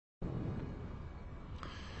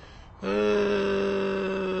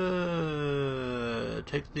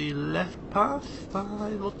Take the left path,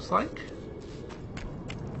 looks like.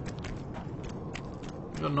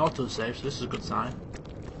 We've got an autosave, so this is a good sign.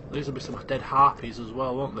 These will be some dead harpies as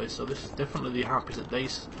well, won't they? So this is definitely the harpies that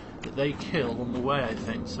they kill on the way, I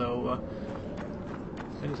think. So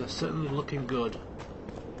things are certainly looking good.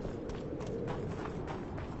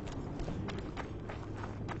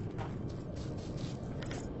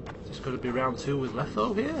 Is this going to be round 2 with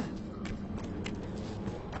Letho here?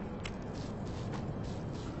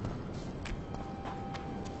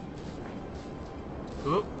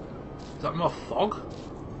 Oh, is that more fog?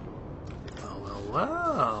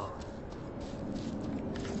 Well.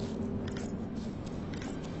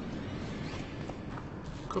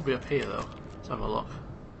 Could be up here though. Let's have a look.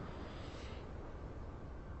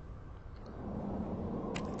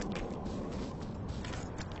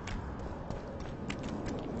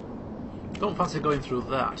 Don't fancy going through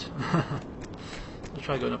that. Let's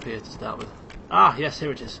try going up here to start with. Ah, yes,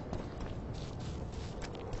 here it is.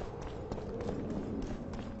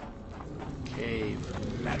 Cave.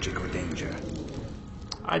 Magic or danger?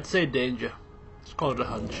 I'd say danger. Let's call it a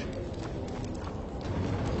hunch.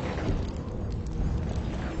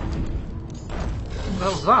 What the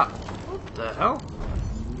hell's that? What the hell?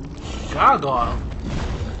 Gargoyle.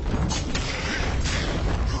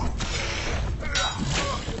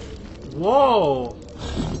 Whoa!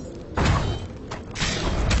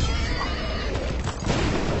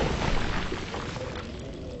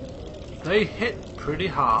 They hit pretty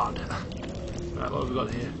hard. Right, what have we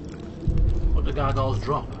got here? What do gargoyles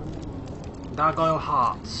drop? Gargoyle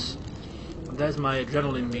hearts. And there's my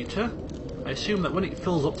adrenaline meter. I assume that when it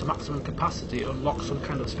fills up to maximum capacity, it unlocks some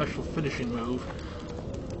kind of special finishing move.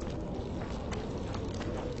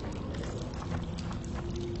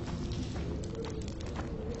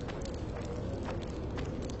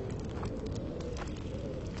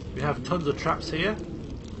 We have tons of traps here.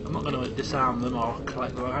 I'm not going to disarm them or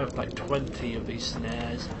collect them. I have like 20 of these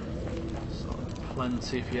snares. So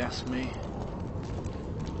plenty if you ask me.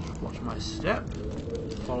 Just watch my step.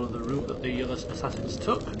 Follow the route that the other assassins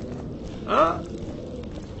took. There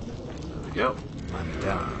we go. I'm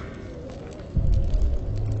down.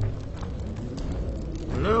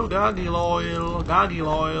 Hello, Gargoyle.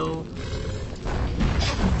 Gargoyle.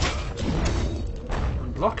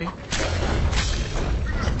 I'm blocking.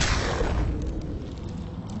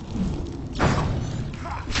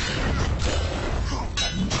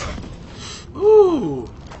 Ooh!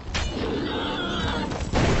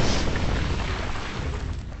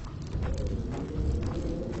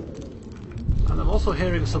 And I'm also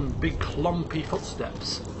hearing some big clumpy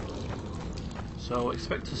footsteps. So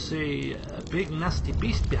expect to see a big nasty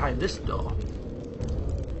beast behind this door.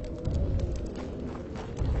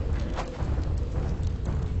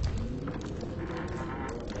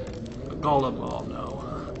 A golem, oh no.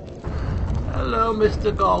 Hello,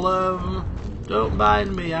 Mr. Golem. Don't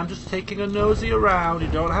mind me, I'm just taking a nosy around. You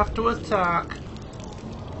don't have to attack.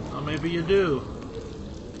 Or maybe you do.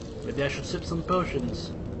 Maybe I should sip some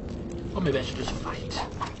potions. Or maybe I should just fight.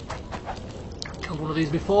 Killed one of these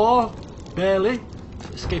before. Barely.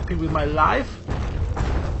 Escaping with my life.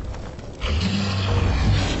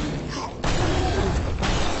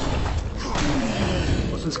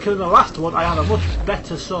 But since killing the last one, I have a much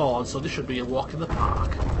better sword, so this should be a walk in the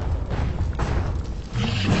park.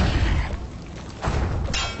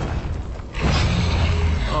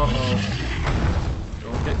 Uh-oh.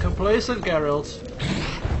 Don't get complacent, Geralt.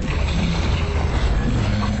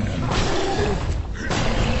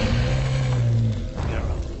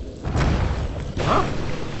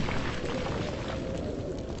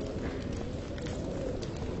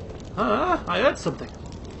 Huh? I heard something.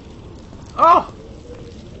 Oh!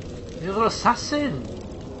 The other assassin!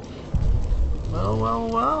 Well, well,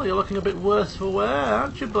 well, you're looking a bit worse for wear,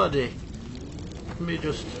 aren't you, buddy? Let me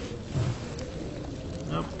just...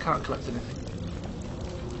 Nope, can't collect anything.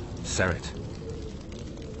 Serret.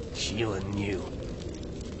 Sheila knew.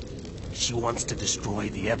 She wants to destroy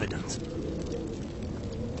the evidence.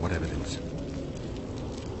 What evidence?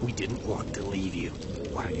 We didn't want to leave you.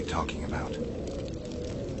 What are you talking about?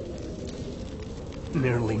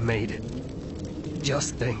 Nearly made it.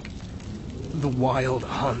 Just think. The Wild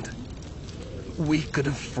Hunt. We could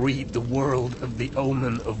have freed the world of the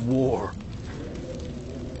omen of war.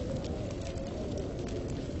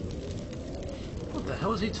 What the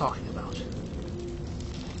hell is he talking about?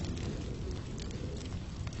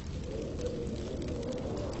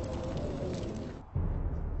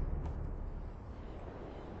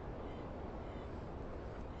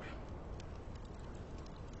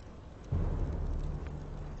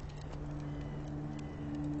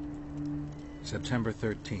 September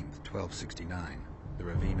 13th, 1269, the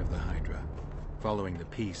Ravine of the Hydra. Following the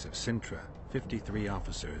Peace of Sintra, 53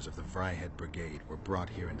 officers of the Fryhead Brigade were brought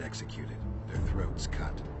here and executed, their throats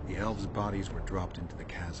cut. The elves' bodies were dropped into the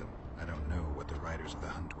chasm. I don't know what the riders of the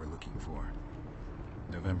hunt were looking for.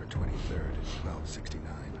 November 23rd,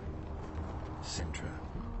 1269. Sintra,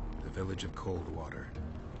 the village of Coldwater,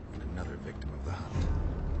 and another victim of the hunt.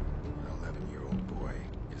 An 11-year-old boy.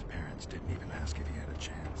 His parents didn't even ask if he had a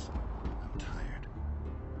chance. I'm tired.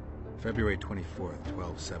 February 24th,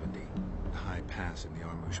 1270. The High Pass in the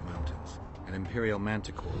Armouche Mountains. An Imperial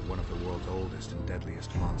Manticore, one of the world's oldest and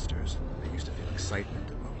deadliest monsters. I used to feel excitement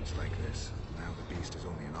at moments like this. Now the beast is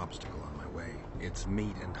only an obstacle on my way. Its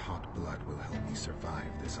meat and hot blood will help me survive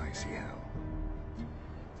this icy hell.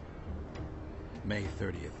 May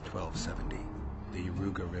 30th, 1270. The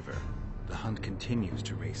Yaruga River. The hunt continues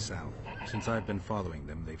to race south. Since I've been following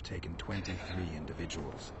them, they've taken 23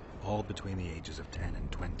 individuals, all between the ages of 10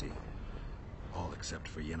 and 20. All except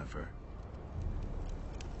for Yennefer.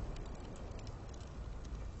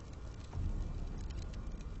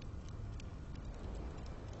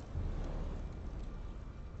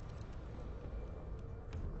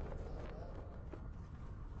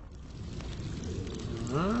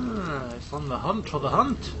 It's on the hunt for the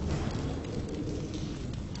hunt.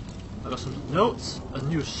 I got some notes, a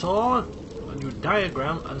new sword, a new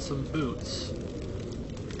diagram, and some boots.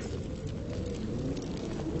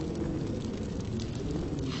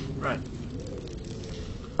 Right.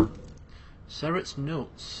 Serret's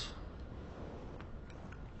notes.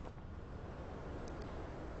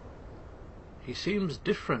 He seems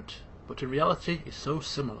different, but in reality is so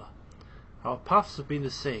similar. Our paths have been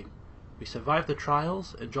the same. We survived the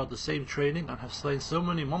trials, enjoyed the same training, and have slain so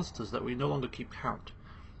many monsters that we no longer keep count.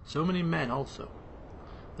 So many men also.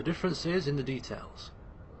 The difference is in the details.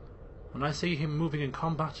 When I see him moving in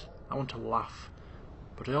combat, I want to laugh,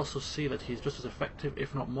 but I also see that he is just as effective,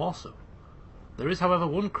 if not more so. There is, however,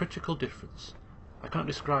 one critical difference I cannot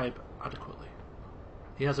describe adequately.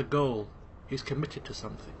 He has a goal. He is committed to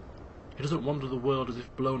something. He doesn't wander the world as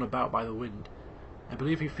if blown about by the wind. I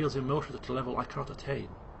believe he feels emotions at a level I cannot attain.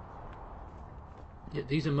 Yet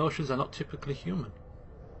these emotions are not typically human.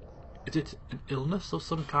 Is it an illness of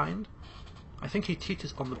some kind? I think he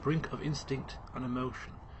teeters on the brink of instinct and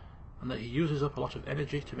emotion, and that he uses up a lot of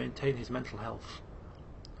energy to maintain his mental health.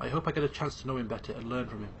 I hope I get a chance to know him better and learn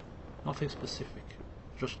from him. Nothing specific,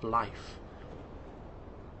 just life.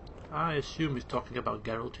 I assume he's talking about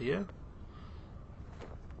Geralt here.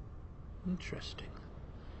 Interesting.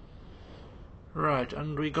 Right,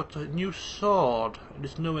 and we got a new sword, and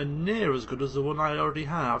it's nowhere near as good as the one I already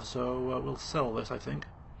have, so we'll sell this, I think.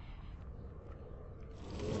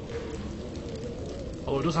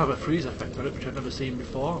 Oh, it does have a freeze effect on it, which I've never seen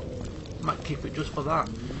before. Might keep it just for that.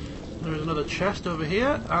 There's another chest over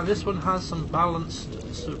here, and this one has some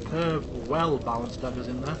balanced, superb, well-balanced daggers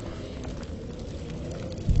in there.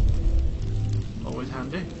 Always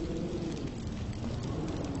handy.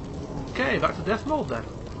 Okay, back to Death Mold then.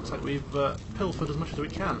 Looks like we've pilfered as much as we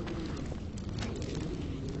can.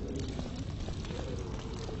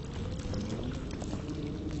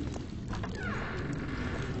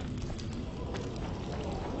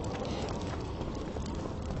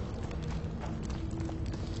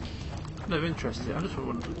 Kind of interesting. I'm just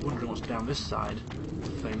wondering what's down this side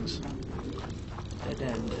of things. Dead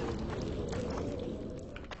end.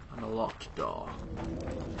 And a locked door.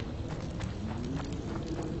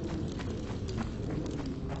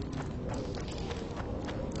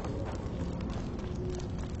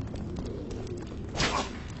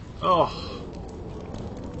 Oh,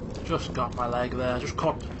 just got my leg there, just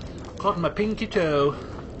caught my pinky toe.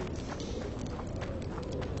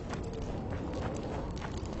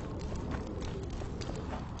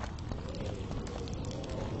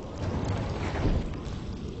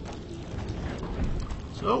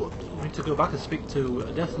 So, we need to go back and speak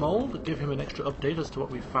to Death Mold, give him an extra update as to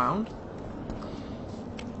what we found.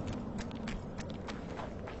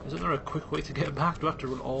 Isn't there a quick way to get back? Do I have to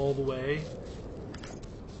run all the way?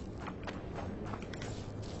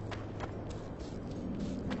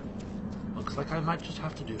 Looks like I might just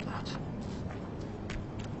have to do that.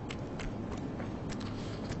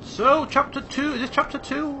 So, chapter 2, is this chapter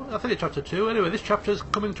 2? I think it's chapter 2. Anyway, this chapter is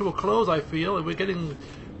coming to a close, I feel, and we're getting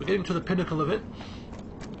to the pinnacle of it.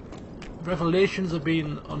 Revelations have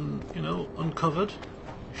been uncovered.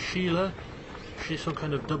 Sheila, she's some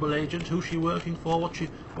kind of double agent. Who's she working for?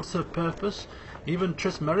 What's her purpose? Even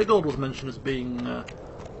Triss Merigold was mentioned as being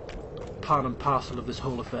part and parcel of this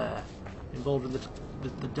whole affair, involved in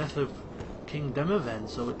the death of King Demerven.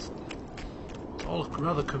 So it's all a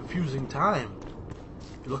rather confusing time.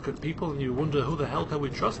 You look at people and you wonder who the hell can we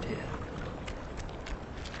trust here.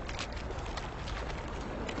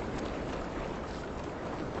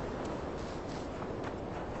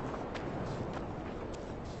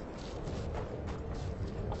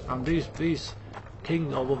 And these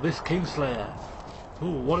king, or well, this Kingslayer,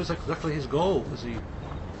 what is exactly his goal? Is he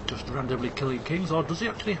just randomly killing kings, or does he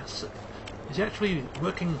actually? Is he actually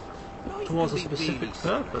working towards a specific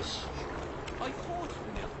purpose?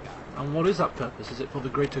 And what is that purpose? Is it for the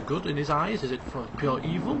greater good in his eyes? Is it for pure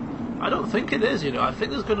evil? I don't think it is. You know, I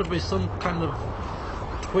think there's going to be some kind of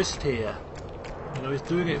twist here. You know, he's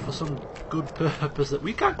doing it for some good purpose that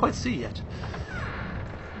we can't quite see yet.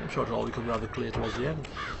 I'm sure it'll all become rather clear towards the end.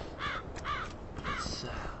 It's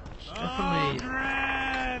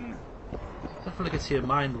definitely can see a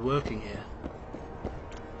mind working here.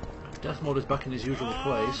 Death Mode is back in his usual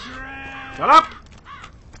place. Shut up!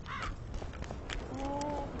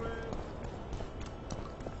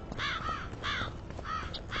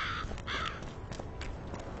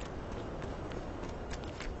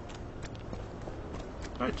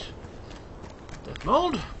 Right. Death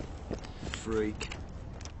Mode. Freak.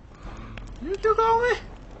 You call me?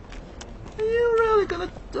 Are you really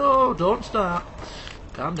gonna... Oh, don't start.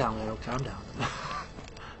 Calm down, Leo, calm down.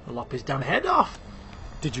 I'll lop his damn head off.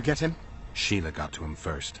 Did you get him? Sheila got to him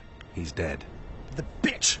first. He's dead. The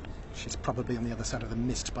bitch! She's probably on the other side of the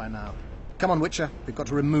mist by now. Come on, Witcher. We've got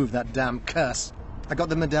to remove that damn curse. I got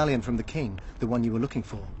the medallion from the king, the one you were looking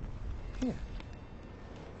for. Here.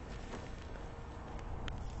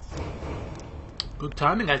 Good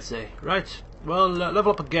timing, I'd say. Right. Well,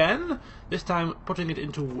 level up again. This time putting it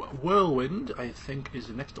into Whirlwind, I think, is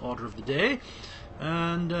the next order of the day.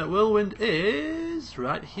 And Whirlwind is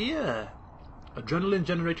right here. Adrenaline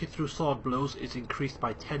generated through sword blows is increased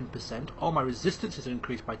by 10%. All my resistance is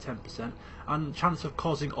increased by 10%. And chance of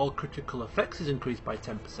causing all critical effects is increased by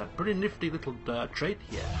 10%. Pretty nifty little trait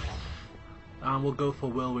here. And we'll go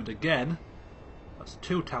for Whirlwind again. That's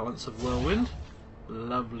 2 talents of Whirlwind.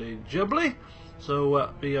 Lovely jubbly.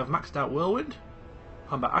 So we have maxed out Whirlwind.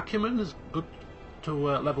 Combat Acumen is good to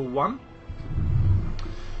level 1.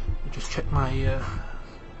 Just check my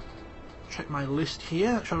list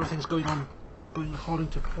here. Make sure everything's going according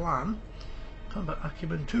to plan. Combat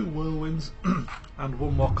Acumen, 2 Whirlwinds, and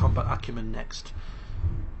 1 more Combat Acumen next.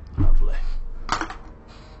 Lovely.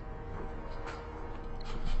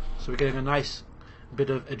 So we're getting a nice bit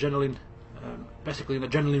of adrenaline, basically an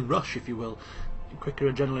adrenaline rush, if you will.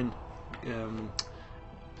 Quicker adrenaline,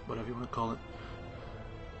 whatever you want to call it.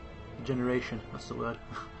 Generation, that's the word.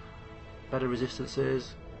 Better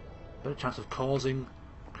resistances, better chance of causing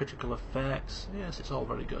critical effects. Yes, it's all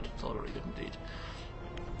very good. It's all very good indeed.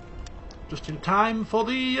 Just in time for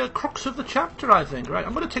the crux of the chapter, I think. Right,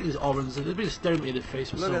 I'm going to take these orans. They've been staring me in the face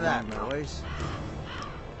for so long now. Look at that, boys.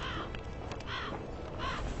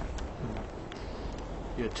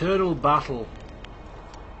 The Eternal Battle.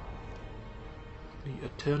 The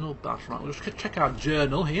Eternal Battle. Right, we'll just check our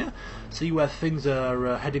journal here, see where things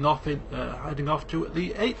are heading off to.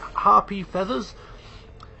 The 8 Harpy Feathers.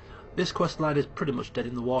 This quest line is pretty much dead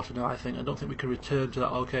in the water now, I think. I don't think we can return to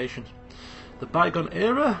that location. The Bygone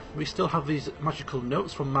Era. We still have these magical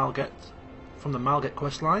notes from the Malget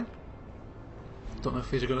quest line. Don't know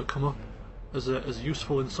if these are going to come up as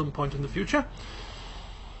useful in some point in the future.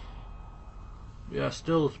 We are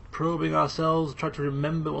still probing ourselves, trying to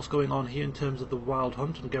remember what's going on here in terms of the Wild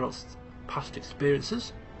Hunt and Geralt's past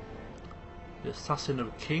experiences. The Assassin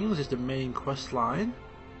of Kings is the main quest line.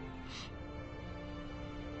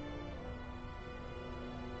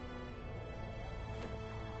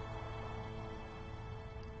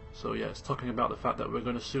 So yeah, it's talking about the fact that we're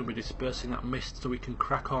going to soon be dispersing that mist so we can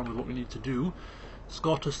crack on with what we need to do.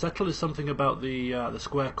 Score to Settle is something about the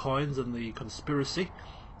square coins and the conspiracy.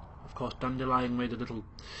 Of course, Dandelion made a little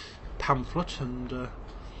pamphlet, and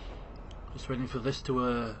just waiting for this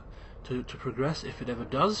to progress, if it ever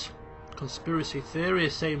does. Conspiracy Theory,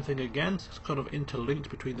 same thing again. It's kind of interlinked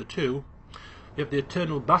between the two. We have the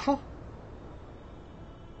Eternal Battle.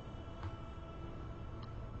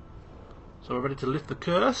 So we're ready to lift the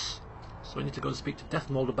curse. So we need to go and speak to Death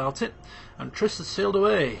Mode about it. And Triss has sailed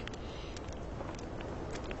away.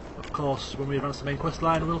 Of course, when we advance the main quest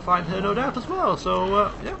line, we'll find her, no doubt, as well.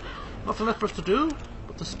 So, yeah, nothing left for us to do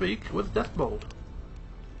but to speak with Death Mode.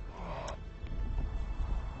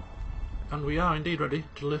 And we are indeed ready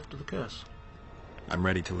to lift the curse. I'm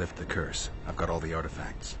ready to lift the curse. I've got all the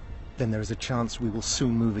artifacts. Then there is a chance we will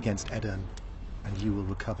soon move against Aedirn, and you will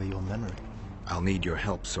recover your memory. I'll need your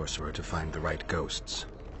help, Sorcerer, to find the right ghosts.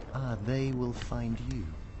 Ah, they will find you.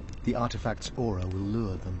 The artifact's aura will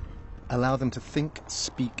lure them. Allow them to think,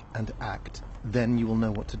 speak, and act. Then you will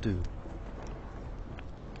know what to do.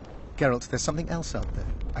 Geralt, there's something else out there.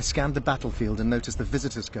 I scanned the battlefield and noticed the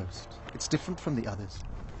Visitor's Ghost. It's different from the others.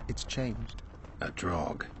 It's changed. A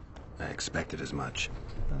Draug. I expected as much.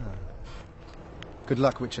 Good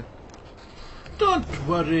luck, Witcher. Don't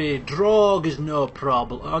worry, Draug is no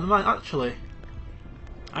problem. Actually,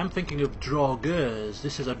 I'm thinking of Draugrs.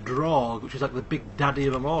 This is a Draug, which is like the big daddy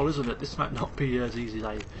of them all, isn't it? This might not be as easy as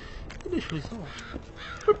I initially thought.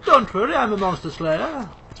 But don't worry, I'm a monster slayer.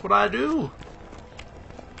 That's what I do.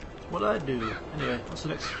 That's what I do. Anyway, what's the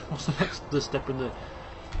next step in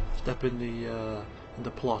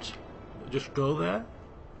the plot? Just go there.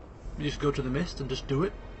 You just go to the mist and just do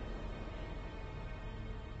it.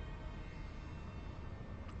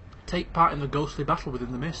 Take part in the ghostly battle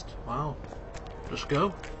within the mist. Wow. Just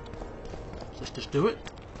go. Let's just do it.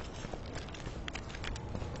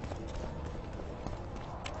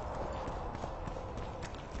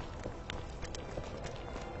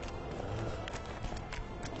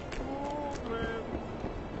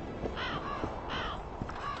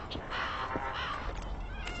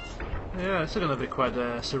 Yeah, it's going to be quite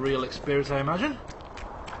a surreal experience, I imagine.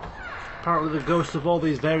 Apparently the ghosts of all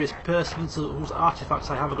these various persons whose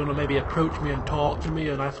artifacts I have are going to maybe approach me and talk to me,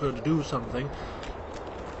 and I have to do something.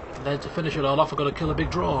 And then to finish it all off, I've got to kill a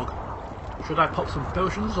big Draug. Should I pop some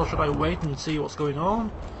potions, or should I wait and see what's going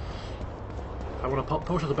on? If I want to pop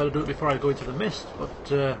potions, I better do it before I go into the mist, but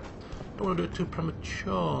don't want to do it too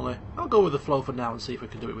prematurely. I'll go with the flow for now and see if we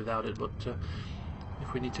can do it without it, but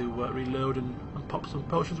if we need to reload and pop some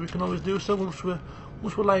potions, we can always do so once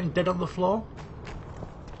we're lying dead on the floor.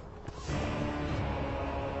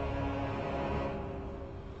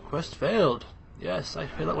 Quest failed. Yes, I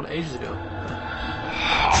failed that one ages ago.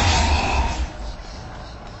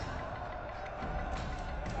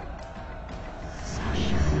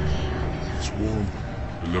 It's warm.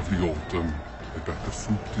 A lovely autumn. I bet the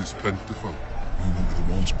fruit is plentiful. You will be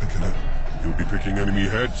the ones picking it. You'll be picking enemy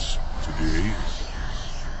heads today.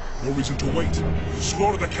 No reason to wait.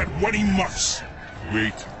 Slaughter the cat when he must.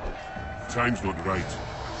 Wait. Time's not right.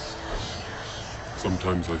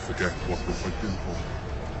 Sometimes I forget what we're fighting for.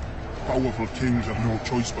 Powerful kings have no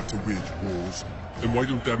choice but to wage wars. Then why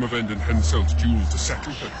don't Demavend and Henselt duel to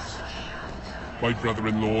settle things? My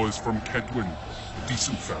brother-in-law is from Kedwin, a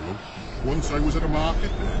decent fellow. Once I was at a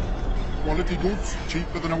market there. Quality goods,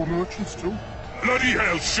 cheaper than our merchants too. Bloody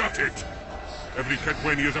hell, shut it! Every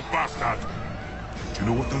Kedweni is a bastard. Do you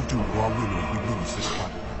know what they'll do to our women if we lose this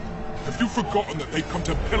battle? Have you forgotten that they've come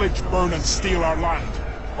to pillage, burn and steal our land?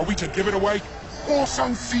 Are we to give it away? Horse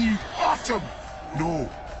and sea, autumn! No.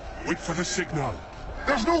 Wait for the signal.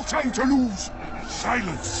 There's no time to lose!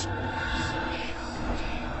 Silence!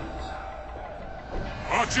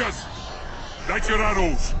 Archers! Light your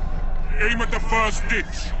arrows! Aim at the first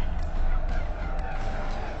ditch!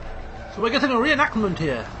 So we're getting a reenactment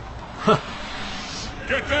here.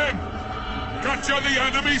 Get them! Capture the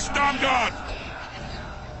enemy standard!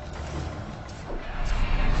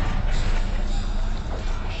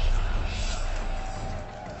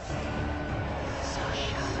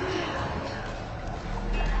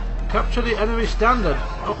 Capture the enemy standard.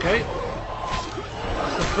 Okay.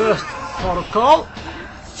 That's the first port of call.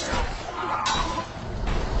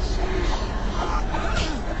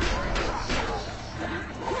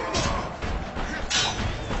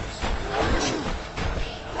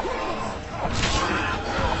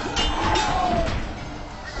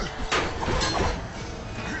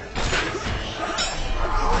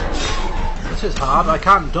 This is hard. I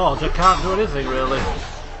can't dodge. I can't do anything really.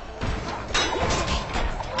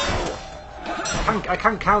 I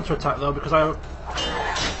can counter-attack though because I...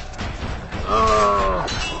 Oh!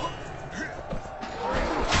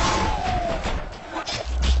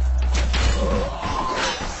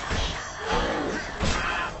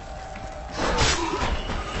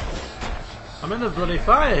 I'm in a bloody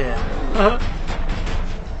fire here.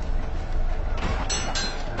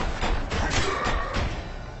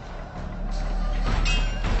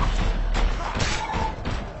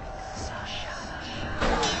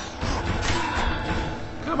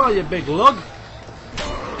 Come on, you big lug.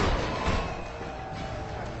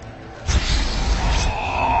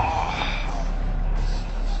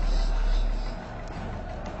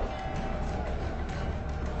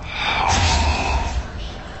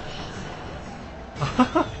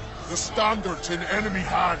 The standard's in enemy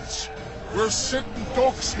hands. We're sitting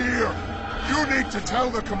ducks here. You need to tell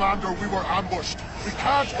the commander we were ambushed. We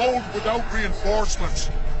can't hold without reinforcements.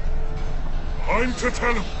 I'm to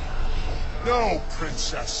tell him. No,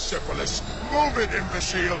 Princess Syphilis. Move it,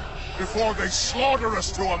 imbecile, before they slaughter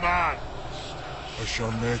us to a man. I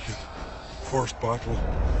shall make it. first battle,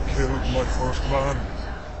 killed my first man,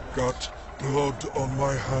 got blood on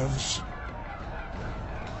my hands.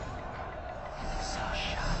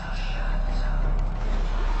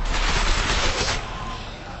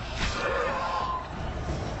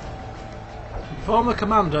 Inform the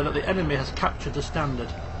commander that the enemy has captured the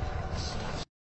standard.